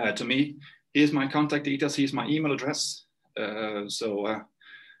to me. Here's my contact details. Here's my email address. So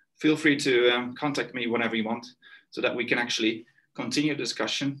feel free to contact me whenever you want, so that we can actually continue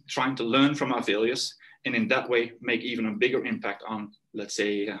discussion, trying to learn from our failures, and in that way make even a bigger impact on, let's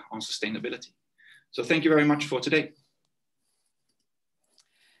say, on sustainability. So thank you very much for today.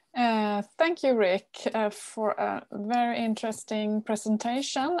 Thank you, Rick, for a very interesting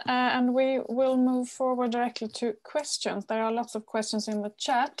presentation. And we will move forward directly to questions. There are lots of questions in the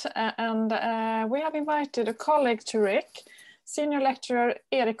chat. And we have invited a colleague to Rick, Senior Lecturer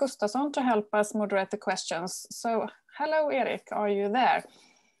Erik Gustafsson, to help us moderate the questions. So hello, Erik, are you there?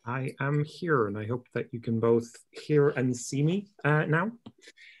 I am here, and I hope that you can both hear and see me now.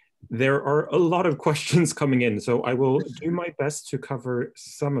 There are a lot of questions coming in, so I will do my best to cover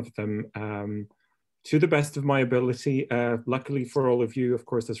some of them to the best of my ability. Luckily for all of you, of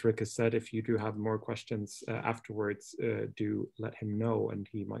course, as Rick has said, if you do have more questions afterwards, do let him know, and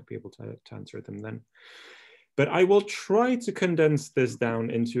he might be able to answer them then. But I will try to condense this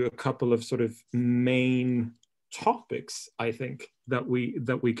down into a couple of sort of main topics, I think, that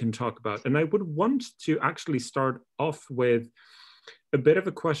we can talk about. And I would want to actually start off with a bit of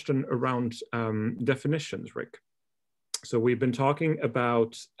a question around definitions, Rick. So we've been talking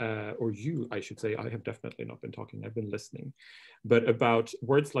about, or you, I should say, I have definitely not been talking, I've been listening, but about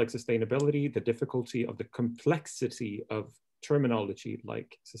words like sustainability, the difficulty of the complexity of terminology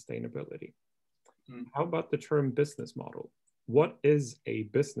like sustainability. How about the term business model? What is a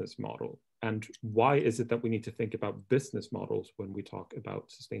business model? And why is it that we need to think about business models when we talk about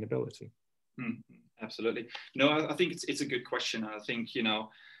sustainability? Absolutely. No, I think it's a good question. I think, you know,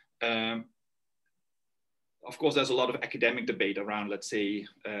 of course, there's a lot of academic debate around, let's say,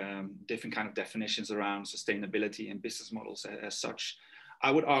 different kind of definitions around sustainability and business models as such. I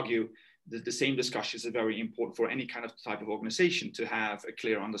would argue that the same discussions are very important for any kind of type of organization to have a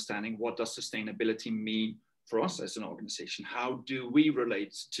clear understanding. What does sustainability mean for us as an organization? How do we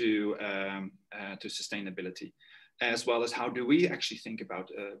relate to sustainability? As well as how do we actually think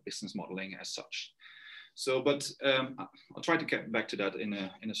about business modeling as such? So, but I'll try to get back to that in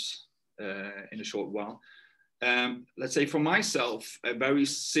a short while. Let's say for myself, a very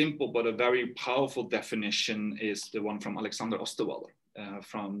simple but a very powerful definition is the one from Alexander Osterwalder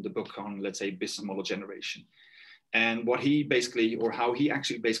from the book on, let's say, business model generation. And what he basically, or how he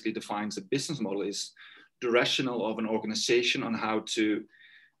actually basically defines a business model is the rationale of an organization on how to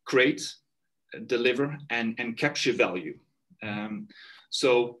create, deliver, and capture value.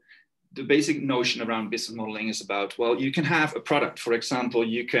 So the basic notion around business modeling is about, well, you can have a product. For example,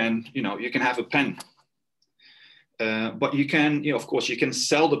 you can have a pen, but you can, of course, you can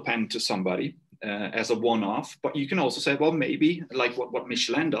sell the pen to somebody as a one-off, but you can also say, well, maybe like what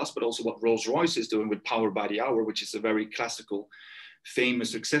Michelin does, but also what Rolls-Royce is doing with Power by the Hour, which is a very classical,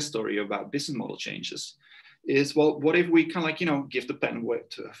 famous success story about business model changes, is, well, what if we kind of like, give the pen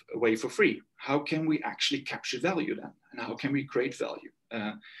away for free? How can we actually capture value then? And how can we create value?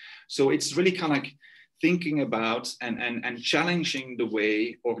 So it's really kind of like thinking about and challenging the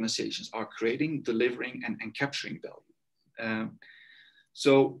way organizations are creating, delivering, and capturing value.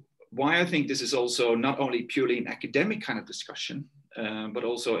 So why I think this is also not only purely an academic kind of discussion, but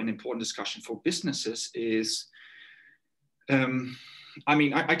also an important discussion for businesses is, I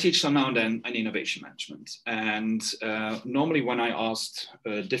mean, I teach some now and then in innovation management. And normally when I asked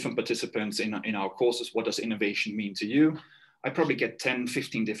different participants in our courses, what does innovation mean to you? I probably get 10,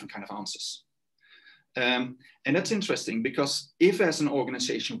 15 different kind of answers. And that's interesting because if as an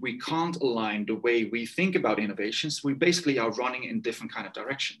organization, we can't align the way we think about innovations, we basically are running in different kind of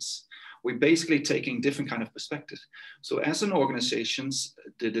directions. We're basically taking different kind of perspectives. So as an organizations,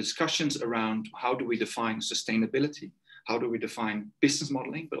 the discussions around how do we define sustainability, how do we define business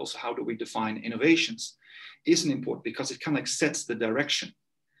modeling, but also how do we define innovations is important because it kind of like sets the direction.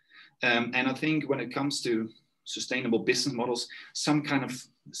 And I think when it comes to sustainable business models, some kind of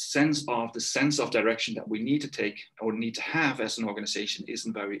sense of direction that we need to take or need to have as an organization is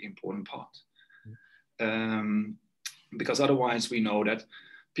a very important part. because otherwise we know that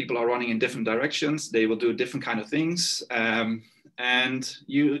people are running in different directions. They will do different kind of things. And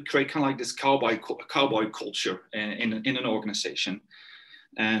you create kind of like this cowboy culture in an organization.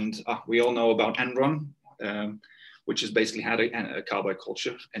 And we all know about Enron, which has basically had a cowboy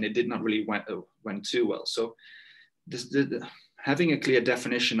culture, and it did not really went too well. So having a clear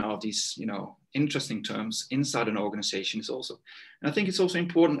definition of these, interesting terms inside an organization is also, and I think it's also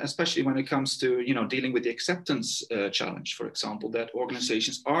important, especially when it comes to, dealing with the acceptance challenge, for example, that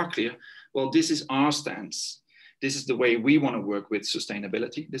organizations are clear. Well, this is our stance. This is the way we want to work with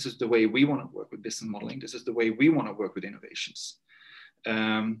sustainability. This is the way we want to work with business modeling. This is the way we want to work with innovations,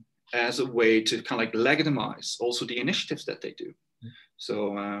 as a way to kind of like legitimize also the initiatives that they do.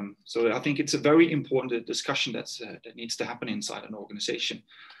 So I think it's a very important discussion that needs to happen inside an organization,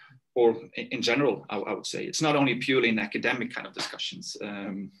 or in general, I would say. It's not only purely in academic kind of discussions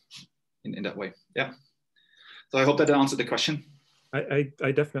in that way. Yeah. So I hope that answered the question.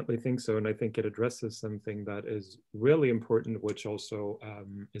 I definitely think so. And I think it addresses something that is really important, which also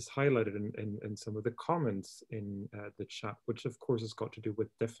is highlighted in some of the comments in the chat, which of course has got to do with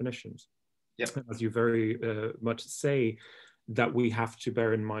definitions. Yeah. As you very much say, that we have to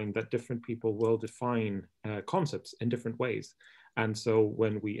bear in mind that different people will define concepts in different ways. And so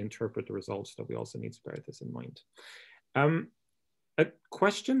when we interpret the results, that we also need to bear this in mind. A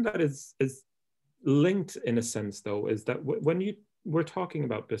question that is linked in a sense, though, is that when you were talking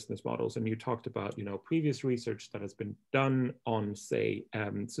about business models, and you talked about previous research that has been done on, say,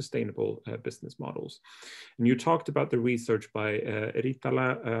 sustainable business models, and you talked about the research by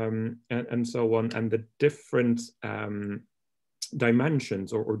Ritala and so on, and the different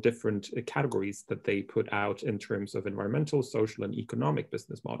dimensions or different categories that they put out in terms of environmental, social, and economic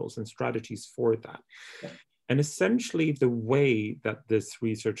business models and strategies for that. Yeah. And essentially the way that this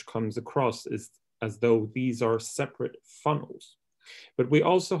research comes across is as though these are separate funnels. But we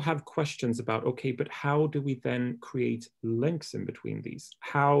also have questions about, okay, but how do we then create links in between these?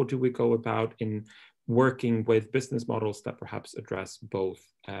 How do we go about in working with business models that perhaps address both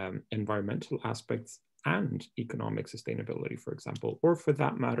environmental aspects and economic sustainability, for example, or for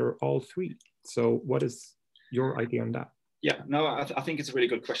that matter, all three? So what is your idea on that? Yeah, no, I think it's a really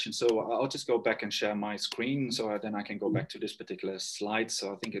good question. So I'll just go back and share my screen, so then I can go back to this particular slide.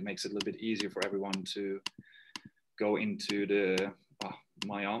 So I think it makes it a little bit easier for everyone to go into the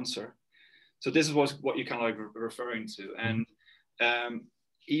my answer. So this is what you're kind of like referring to. And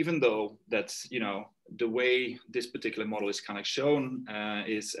even though that's, the way this particular model is kind of shown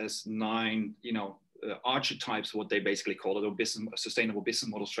is as 9, archetypes, what they basically call it, or sustainable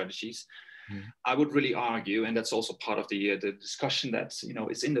business model strategies. I would really argue, and that's also part of the discussion that's,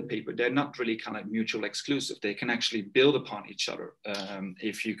 is in the paper, they're not really kind of mutual exclusive. They can actually build upon each other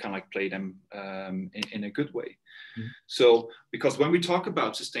if you kind of like play them in a good way. So, because when we talk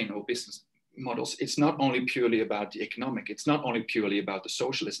about sustainable business models, it's not only purely about the economic, it's not only purely about the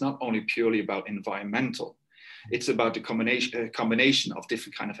social, it's not only purely about environmental. It's about the combination of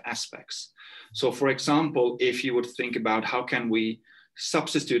different kind of aspects. So for example, if you would think about how can we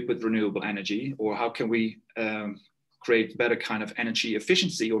substitute with renewable energy, or how can we create better kind of energy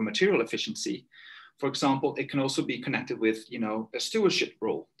efficiency or material efficiency, for example, it can also be connected with, a stewardship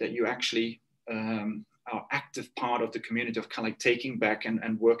role, that you actually are active part of the community of kind of like taking back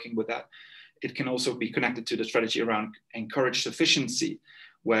and working with that. It can also be connected to the strategy around encourage sufficiency,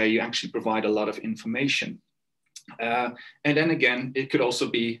 where you actually provide a lot of information. And then again, it could also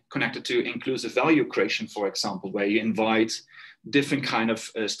be connected to inclusive value creation, for example, where you invite different kind of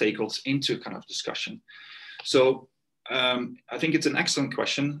stakeholders into kind of discussion. So I think it's an excellent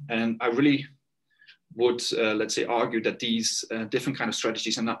question, and I really would, let's say, argue that these different kind of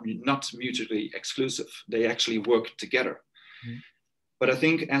strategies are not mutually exclusive. They actually work together. But I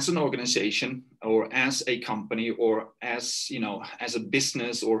think as an organization, or as a company, or as, as a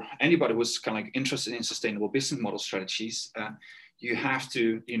business, or anybody who's kind of like interested in sustainable business model strategies, you have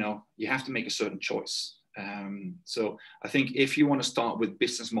to make a certain choice. So I think if you want to start with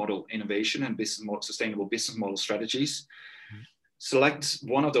business model innovation and sustainable business model strategies, select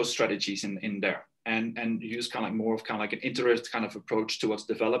one of those strategies in there, and use kind of like more of kind of like an iterative kind of approach towards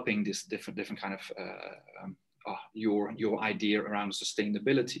developing this different kind of your idea around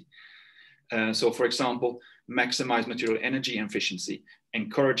sustainability. So for example, maximize material energy efficiency,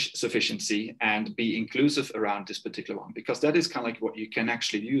 encourage sufficiency, and be inclusive around this particular one, because that is kind of like what you can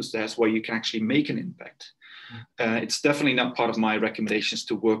actually use. That's where you can actually make an impact. It's definitely not part of my recommendations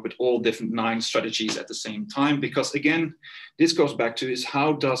to work with all different 9 strategies at the same time, because again, this goes back to is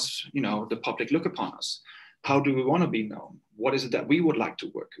how does, the public look upon us? How do we want to be known? What is it that we would like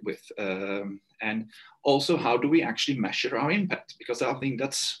to work with? And also, how do we actually measure our impact? Because I think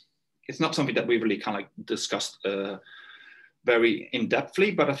it's not something that we really kind of like discussed very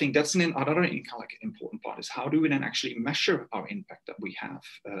in-depthly, but I think that's another kind of like important part, is how do we then actually measure our impact that we have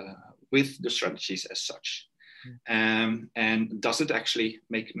with the strategies as such? And does it actually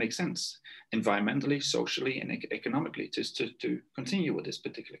make sense environmentally, socially, and economically to continue with this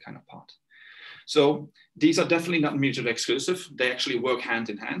particular kind of part? So these are definitely not mutually exclusive. They actually work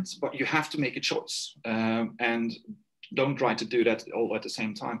hand in hand, but you have to make a choice, and don't try to do that all at the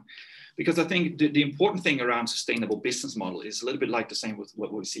same time. Because I think the important thing around sustainable business model is a little bit like the same with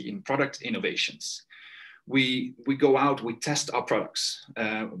what we see in product innovations. We go out, we test our products,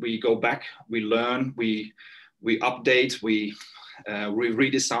 we go back, we learn, we update, we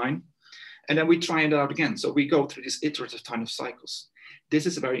redesign, and then we try it out again. So we go through these iterative kind of cycles. This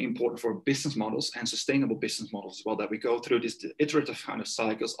is very important for business models and sustainable business models as well, that we go through these iterative kind of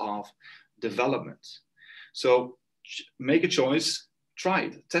cycles of development. So make a choice, try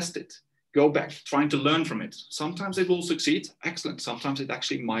it, test it, go back, trying to learn from it. Sometimes it will succeed, excellent. Sometimes it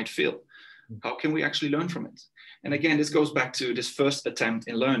actually might fail. How can we actually learn from it? And again, this goes back to this first attempt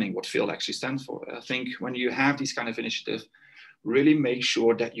in learning, what fail actually stands for. I think when you have these kind of initiatives, really make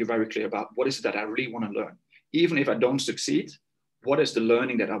sure that you're very clear about what is it that I really want to learn. Even if I don't succeed, what is the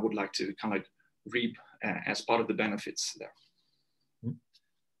learning that I would like to kind of reap as part of the benefits there?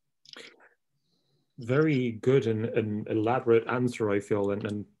 Very good and elaborate answer, I feel,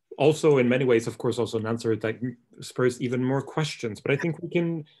 and also in many ways, of course, also an answer that spurs even more questions. But I think we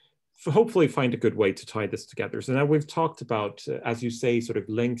can hopefully find a good way to tie this together. So now we've talked about, as you say, sort of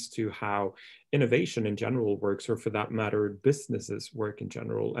links to how innovation in general works, or for that matter, businesses work in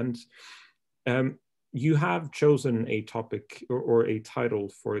general. And you have chosen a topic or a title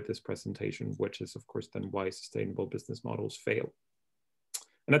for this presentation, which is, of course, then why sustainable business models fail.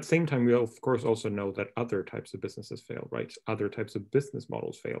 And at the same time, we of course also know that other types of businesses fail, right? Other types of business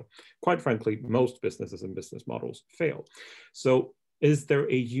models fail. Quite frankly, most businesses and business models fail. So is there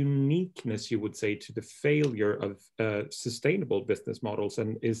a uniqueness, you would say, to the failure of sustainable business models?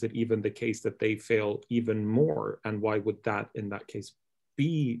 And is it even the case that they fail even more? And why would that, in that case,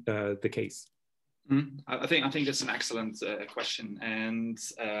 be the case? I think that's an excellent question. And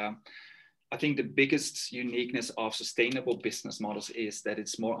I think the biggest uniqueness of sustainable business models is that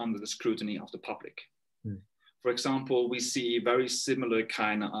it's more under the scrutiny of the public. For example, we see very similar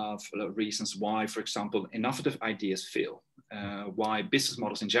kind of reasons why, for example, innovative ideas fail, why business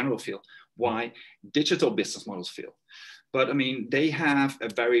models in general fail, why digital business models fail. But I mean, they have a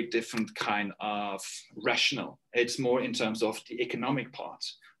very different kind of rationale. It's more in terms of the economic part.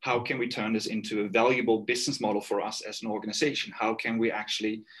 How can we turn this into a valuable business model for us as an organization? How can we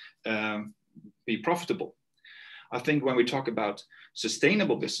actually be profitable? I think when we talk about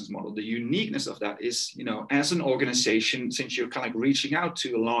sustainable business model, the uniqueness of that is, you know, as an organization, since you're kind of reaching out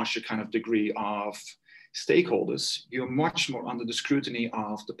to a larger kind of degree of stakeholders, you're much more under the scrutiny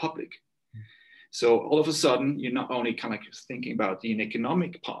of the public. So all of a sudden, you're not only kind of thinking about the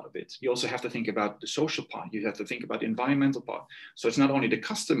economic part of it, you also have to think about the social part. You have to think about the environmental part. So it's not only the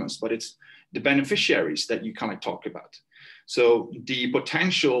customers, but it's the beneficiaries that you kind of talk about. So the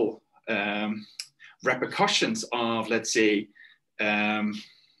potential repercussions of, let's say,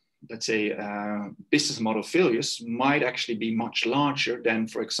 business model failures might actually be much larger than,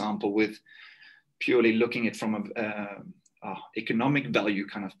 for example, with purely looking at from a economic value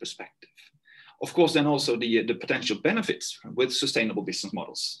kind of perspective. Of course, then also the potential benefits with sustainable business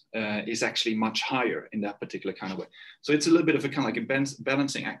models is actually much higher in that particular kind of way. So it's a little bit of a kind of like a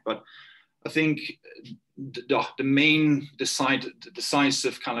balancing act, but I think the main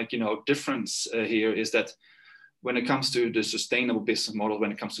decisive kind of like, you know, difference here is that when it comes to the sustainable business model,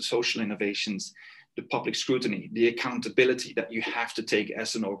 when it comes to social innovations, the public scrutiny, the accountability that you have to take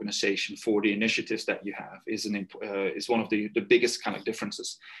as an organization for the initiatives that you have is one of the biggest kind of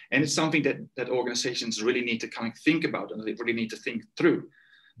differences. And it's something that organizations really need to kind of think about, and they really need to think through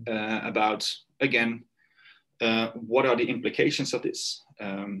about, again, what are the implications of this?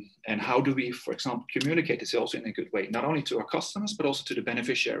 And how do we, for example, communicate this also in a good way, not only to our customers, but also to the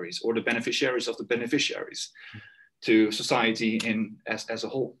beneficiaries or the beneficiaries of the beneficiaries, to society as a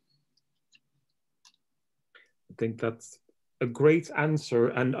whole. I think that's a great answer.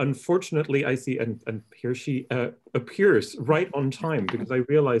 And unfortunately, I see, and here she appears right on time, because I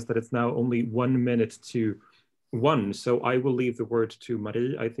realize that it's now only 1 minute to 1. So I will leave the word to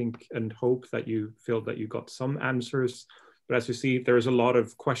Marie, I think, and hope that you feel that you got some answers. But as you see, there's a lot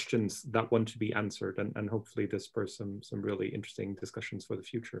of questions that want to be answered, and hopefully this spurs some really interesting discussions for the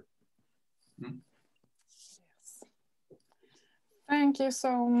future. Thank you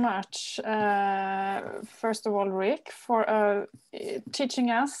so much. First of all, Rick, for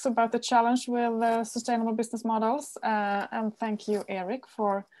teaching us about the challenge with sustainable business models. And thank you, Eric,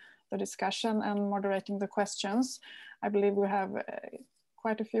 for the discussion and moderating the questions. I believe we have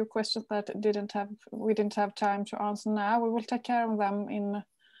quite a few questions that we didn't have time to answer now. We will take care of them in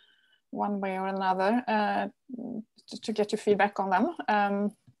one way or another to get your feedback on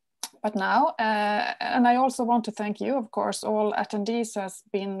them. But now, and I also want to thank you, of course, all attendees has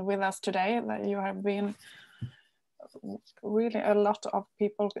been with us today. That you have been really a lot of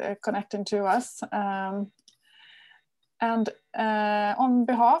people connecting to us. And on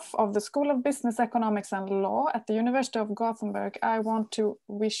behalf of the School of Business, Economics and Law at the University of Gothenburg, I want to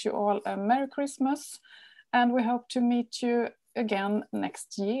wish you all a Merry Christmas, and we hope to meet you again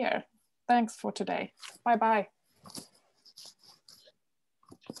next year. Thanks for today. Bye-bye.